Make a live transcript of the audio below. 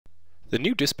The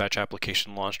new dispatch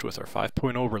application launched with our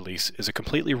 5.0 release is a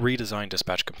completely redesigned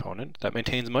dispatch component that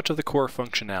maintains much of the core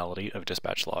functionality of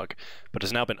dispatch log, but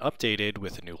has now been updated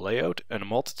with a new layout and a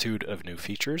multitude of new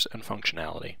features and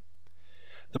functionality.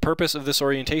 The purpose of this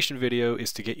orientation video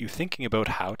is to get you thinking about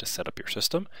how to set up your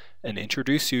system and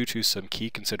introduce you to some key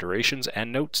considerations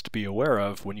and notes to be aware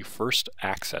of when you first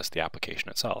access the application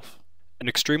itself. An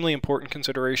extremely important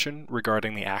consideration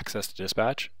regarding the access to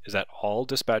dispatch is that all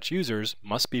dispatch users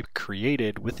must be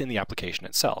created within the application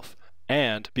itself,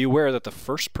 and be aware that the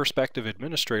first perspective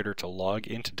administrator to log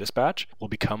into dispatch will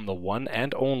become the one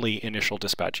and only initial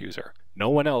dispatch user.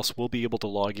 No one else will be able to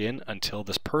log in until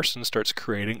this person starts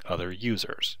creating other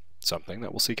users, something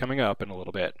that we'll see coming up in a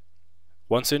little bit.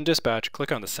 Once in dispatch,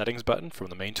 click on the Settings button from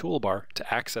the main toolbar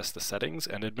to access the settings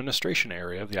and administration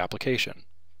area of the application.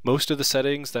 Most of the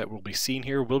settings that will be seen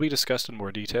here will be discussed in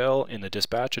more detail in the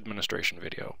dispatch administration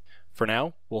video. For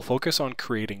now, we'll focus on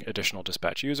creating additional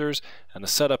dispatch users and the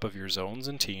setup of your zones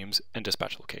and teams and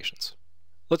dispatch locations.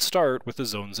 Let's start with the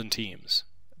zones and teams.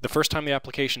 The first time the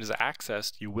application is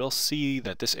accessed, you will see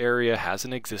that this area has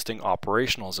an existing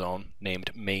operational zone named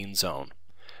main zone.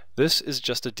 This is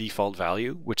just a default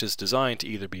value, which is designed to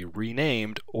either be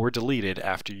renamed or deleted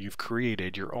after you've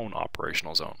created your own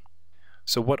operational zone.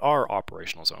 So what are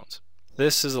operational zones?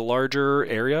 This is a larger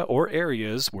area or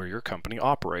areas where your company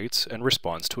operates and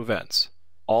responds to events.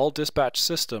 All dispatch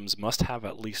systems must have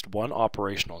at least one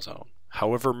operational zone.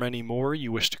 However many more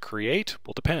you wish to create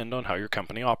will depend on how your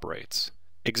company operates.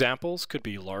 Examples could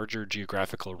be larger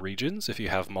geographical regions if you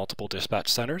have multiple dispatch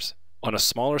centers. On a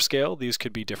smaller scale, these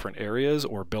could be different areas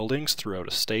or buildings throughout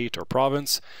a state or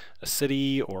province, a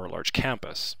city, or a large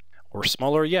campus. Or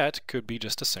smaller yet, could be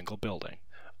just a single building.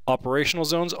 Operational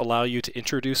zones allow you to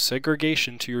introduce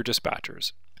segregation to your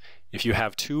dispatchers. If you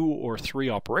have 2 or 3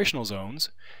 operational zones,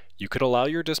 you could allow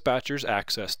your dispatchers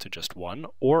access to just one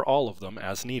or all of them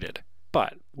as needed.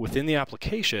 But within the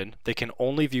application, they can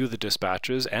only view the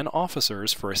dispatches and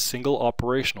officers for a single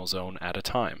operational zone at a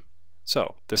time.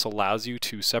 So this allows you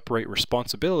to separate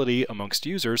responsibility amongst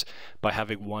users by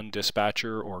having one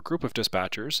dispatcher or group of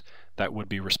dispatchers that would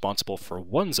be responsible for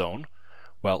one zone,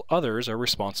 while others are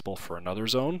responsible for another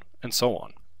zone, and so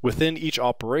on. Within each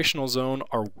operational zone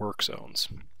are work zones.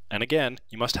 And again,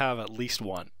 you must have at least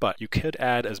one, but you could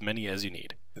add as many as you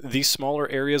need. These smaller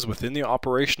areas within the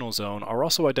operational zone are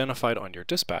also identified on your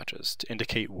dispatches to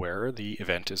indicate where the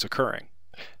event is occurring.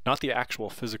 Not the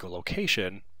actual physical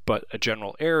location, but a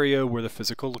general area where the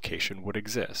physical location would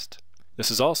exist. This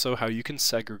is also how you can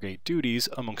segregate duties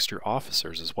amongst your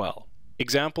officers as well.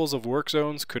 Examples of work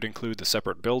zones could include the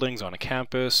separate buildings on a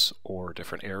campus, or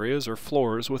different areas or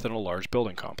floors within a large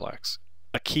building complex.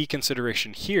 A key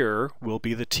consideration here will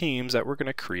be the teams that we're going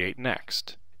to create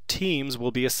next. Teams will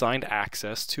be assigned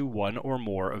access to one or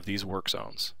more of these work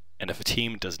zones. And if a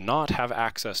team does not have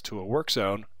access to a work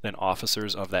zone, then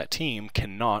officers of that team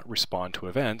cannot respond to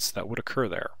events that would occur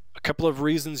there. A couple of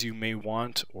reasons you may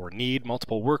want or need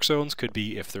multiple work zones could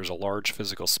be if there's a large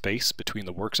physical space between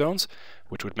the work zones,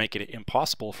 which would make it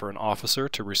impossible for an officer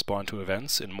to respond to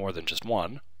events in more than just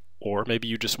one. Or maybe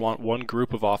you just want one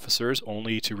group of officers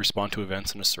only to respond to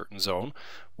events in a certain zone,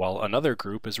 while another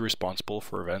group is responsible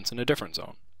for events in a different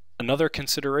zone. Another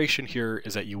consideration here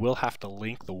is that you will have to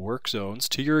link the work zones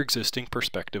to your existing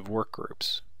prospective work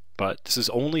groups. But this is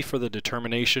only for the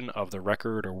determination of the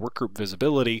record or workgroup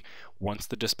visibility once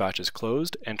the dispatch is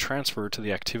closed and transferred to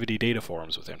the activity data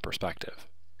forms within Perspective.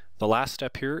 The last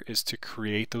step here is to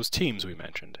create those teams we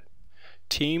mentioned.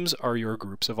 Teams are your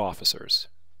groups of officers.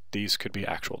 These could be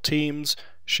actual teams,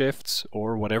 shifts,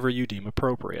 or whatever you deem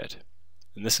appropriate.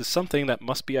 And this is something that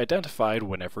must be identified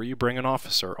whenever you bring an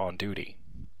officer on duty.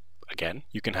 Again,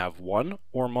 you can have one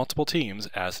or multiple teams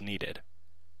as needed.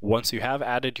 Once you have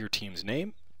added your team's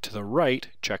name, to the right,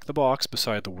 check the box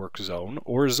beside the work zone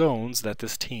or zones that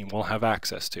this team will have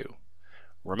access to,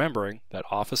 remembering that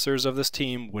officers of this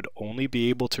team would only be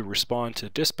able to respond to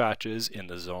dispatches in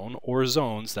the zone or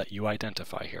zones that you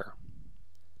identify here.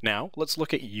 Now, let's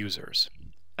look at users.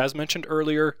 As mentioned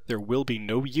earlier, there will be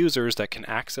no users that can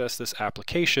access this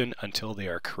application until they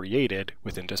are created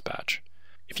within Dispatch.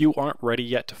 If you aren't ready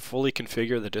yet to fully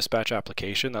configure the Dispatch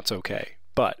application, that's okay.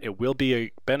 But it will be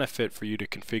a benefit for you to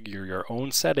configure your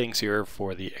own settings here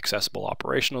for the accessible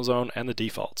operational zone and the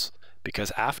defaults,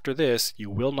 because after this, you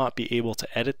will not be able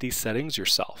to edit these settings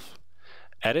yourself.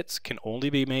 Edits can only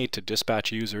be made to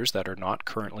dispatch users that are not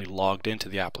currently logged into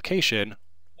the application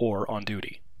or on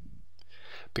duty.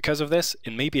 Because of this,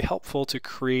 it may be helpful to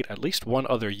create at least one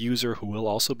other user who will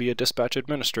also be a dispatch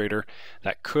administrator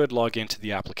that could log into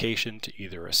the application to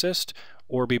either assist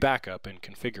or be backup in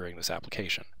configuring this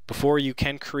application. Before you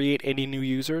can create any new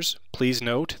users, please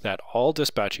note that all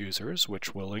dispatch users,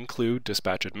 which will include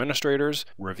dispatch administrators,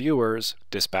 reviewers,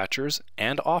 dispatchers,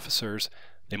 and officers,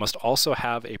 they must also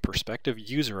have a prospective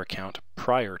user account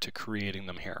prior to creating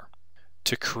them here.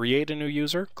 To create a new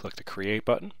user, click the Create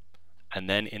button, and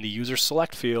then in the User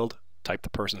Select field, type the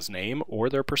person's name or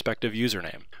their prospective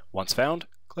username. Once found,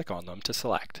 click on them to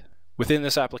select. Within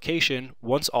this application,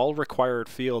 once all required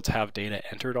fields have data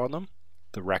entered on them,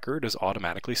 the record is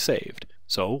automatically saved.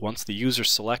 So once the user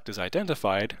select is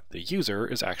identified, the user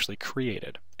is actually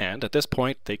created. And at this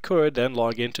point, they could then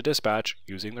log into dispatch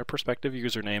using their prospective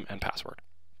username and password.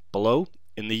 Below,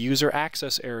 in the user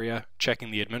access area,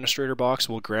 checking the administrator box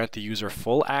will grant the user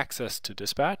full access to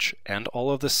dispatch and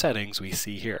all of the settings we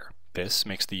see here. This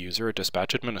makes the user a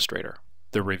dispatch administrator.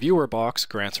 The reviewer box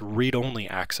grants read-only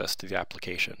access to the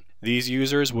application. These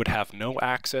users would have no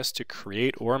access to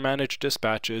create or manage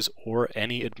dispatches or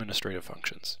any administrative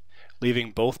functions.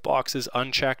 Leaving both boxes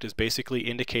unchecked is basically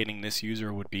indicating this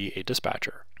user would be a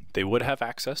dispatcher. They would have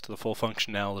access to the full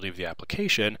functionality of the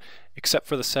application, except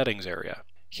for the settings area.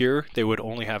 Here, they would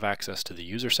only have access to the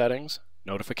user settings,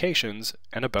 notifications,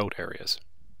 and about areas.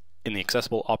 In the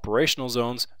accessible operational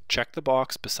zones, check the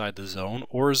box beside the zone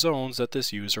or zones that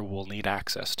this user will need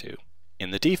access to.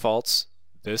 In the defaults,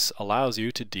 this allows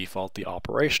you to default the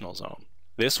operational zone.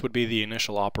 This would be the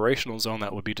initial operational zone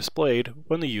that would be displayed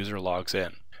when the user logs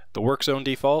in. The work zone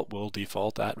default will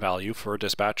default that value for a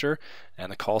dispatcher,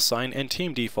 and the call sign and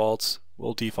team defaults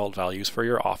will default values for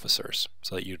your officers,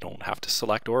 so that you don't have to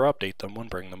select or update them when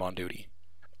bringing them on duty.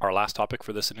 Our last topic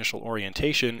for this initial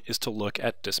orientation is to look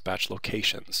at dispatch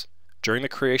locations. During the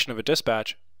creation of a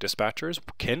dispatch, dispatchers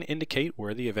can indicate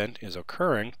where the event is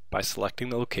occurring by selecting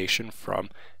the location from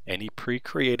any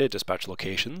pre-created dispatch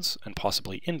locations and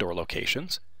possibly indoor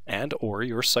locations, and or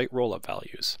your site rollup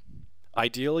values.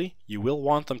 Ideally, you will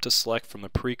want them to select from the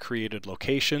pre-created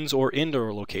locations or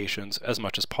indoor locations as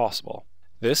much as possible.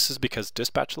 This is because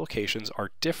dispatch locations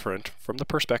are different from the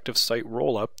prospective site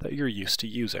rollup that you're used to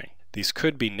using. These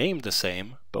could be named the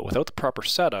same, but without the proper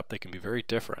setup, they can be very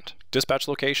different. Dispatch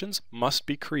locations must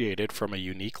be created from a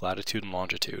unique latitude and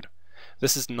longitude.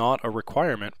 This is not a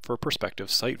requirement for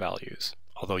prospective site values,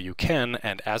 although you can,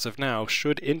 and as of now,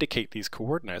 should indicate these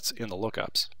coordinates in the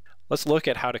lookups. Let's look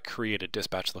at how to create a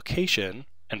dispatch location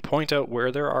and point out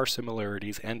where there are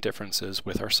similarities and differences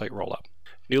with our site rollup.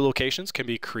 New locations can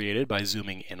be created by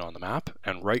zooming in on the map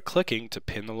and right-clicking to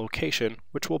pin the location,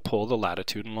 which will pull the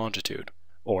latitude and longitude.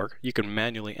 Or you can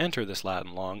manually enter this lat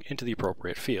and long into the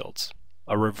appropriate fields.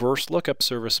 A reverse lookup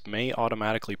service may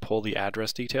automatically pull the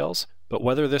address details, but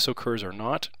whether this occurs or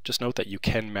not, just note that you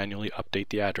can manually update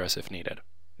the address if needed.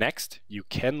 Next, you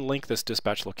can link this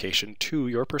dispatch location to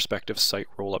your prospective site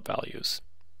rollup values.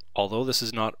 Although this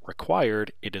is not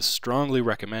required, it is strongly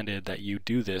recommended that you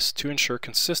do this to ensure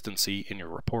consistency in your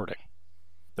reporting.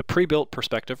 The pre-built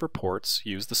prospective reports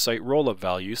use the site rollup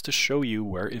values to show you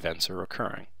where events are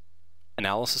occurring.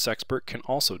 Analysis Expert can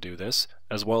also do this,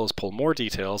 as well as pull more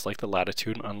details like the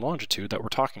latitude and longitude that we're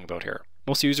talking about here.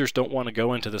 Most users don't want to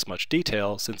go into this much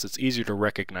detail since it's easier to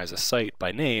recognize a site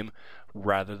by name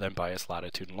rather than by its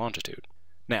latitude and longitude.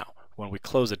 Now, when we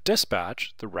close a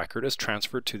dispatch, the record is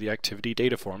transferred to the activity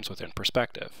data forms within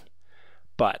Perspective.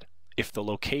 But if the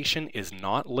location is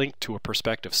not linked to a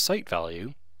prospective site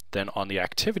value, then on the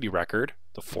activity record,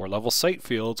 the 4-level site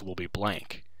fields will be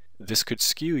blank. This could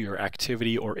skew your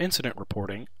activity or incident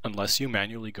reporting unless you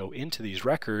manually go into these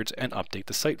records and update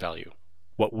the site value.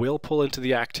 What will pull into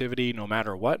the activity no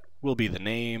matter what will be the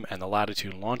name and the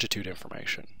latitude and longitude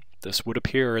information. This would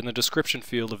appear in the description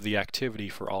field of the activity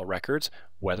for all records,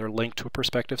 whether linked to a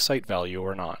prospective site value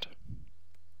or not.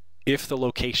 If the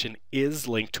location is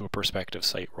linked to a prospective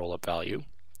site rollup value,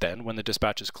 then when the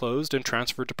dispatch is closed and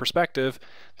transferred to Perspective,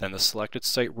 then the selected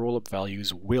site rollup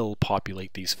values will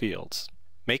populate these fields.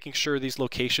 Making sure these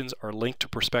locations are linked to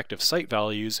prospective site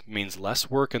values means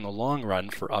less work in the long run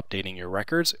for updating your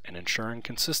records and ensuring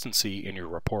consistency in your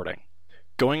reporting.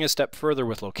 Going a step further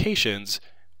with locations,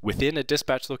 within a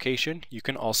dispatch location, you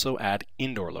can also add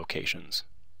indoor locations.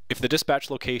 If the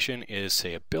dispatch location is,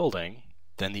 say, a building,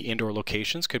 then the indoor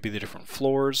locations could be the different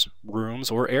floors, rooms,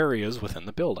 or areas within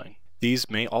the building. These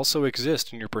may also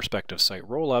exist in your prospective site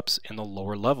rollups in the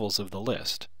lower levels of the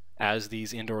list. As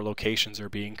these indoor locations are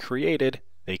being created,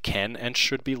 they can and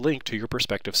should be linked to your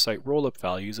prospective site rollup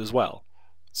values as well,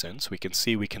 since we can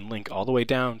see we can link all the way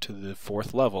down to the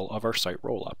 4th level of our site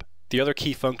rollup. The other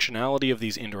key functionality of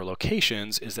these indoor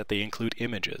locations is that they include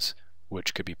images,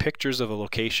 which could be pictures of a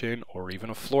location or even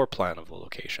a floor plan of the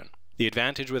location. The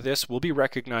advantage with this will be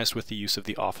recognized with the use of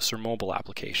the Officer Mobile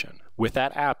application. With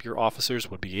that app, your officers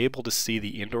would be able to see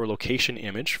the indoor location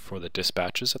image for the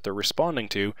dispatches that they're responding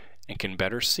to and can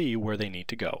better see where they need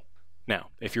to go. Now,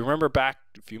 if you remember back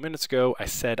a few minutes ago, I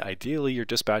said ideally your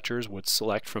dispatchers would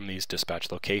select from these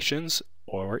dispatch locations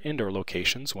or indoor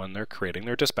locations when they're creating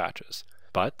their dispatches,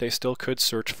 but they still could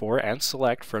search for and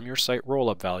select from your site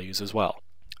rollup values as well.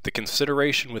 The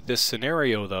consideration with this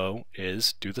scenario, though,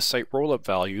 is do the site rollup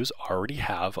values already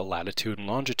have a latitude and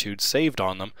longitude saved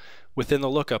on them within the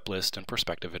lookup list in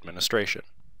Perspective Administration?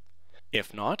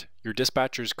 If not, your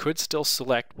dispatchers could still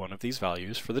select one of these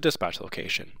values for the dispatch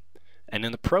location. And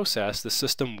in the process, the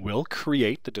system will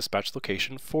create the dispatch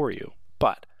location for you.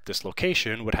 But this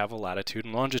location would have a latitude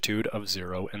and longitude of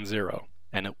 0 and 0,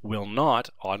 and it will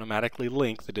not automatically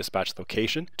link the dispatch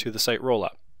location to the site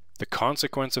rollup. The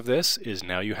consequence of this is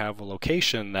now you have a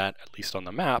location that, at least on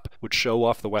the map, would show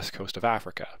off the west coast of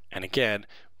Africa. And again,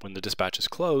 when the dispatch is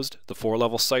closed, the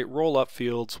 4-level site rollup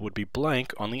fields would be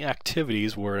blank on the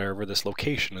activities wherever this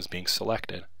location is being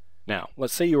selected. Now,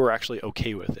 let's say you were actually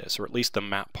okay with this, or at least the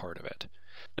map part of it.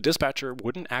 A dispatcher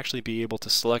wouldn't actually be able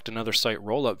to select another site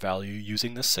rollup value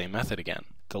using this same method again.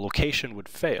 The location would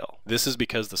fail. This is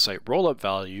because the site rollup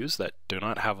values that do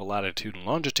not have a latitude and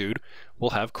longitude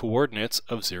will have coordinates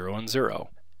of 0 and 0.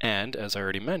 And, as I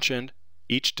already mentioned,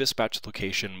 each dispatch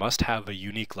location must have a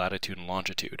unique latitude and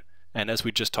longitude. And as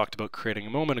we just talked about creating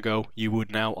a moment ago, you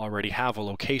would now already have a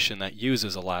location that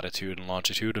uses a latitude and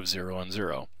longitude of 0 and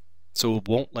 0. So it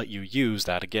won't let you use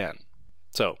that again.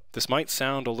 So this might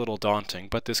sound a little daunting,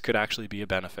 but this could actually be a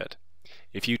benefit.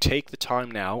 If you take the time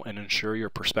now and ensure your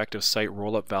prospective site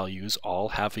rollup values all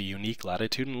have a unique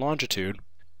latitude and longitude,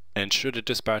 and should a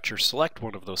dispatcher select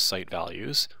one of those site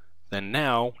values, then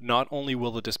now not only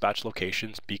will the dispatch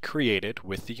locations be created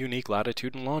with the unique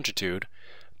latitude and longitude,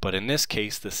 but in this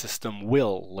case the system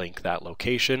will link that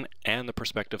location and the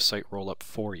prospective site rollup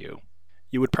for you.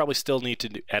 You would probably still need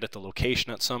to edit the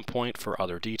location at some point for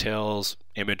other details,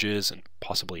 images, and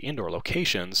possibly indoor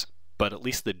locations, but at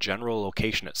least the general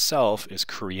location itself is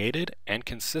created and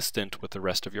consistent with the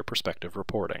rest of your Perspective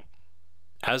reporting.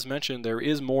 As mentioned, there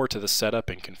is more to the setup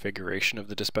and configuration of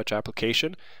the dispatch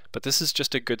application, but this is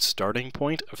just a good starting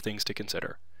point of things to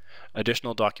consider.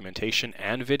 Additional documentation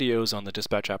and videos on the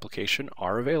dispatch application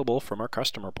are available from our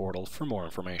customer portal for more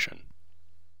information.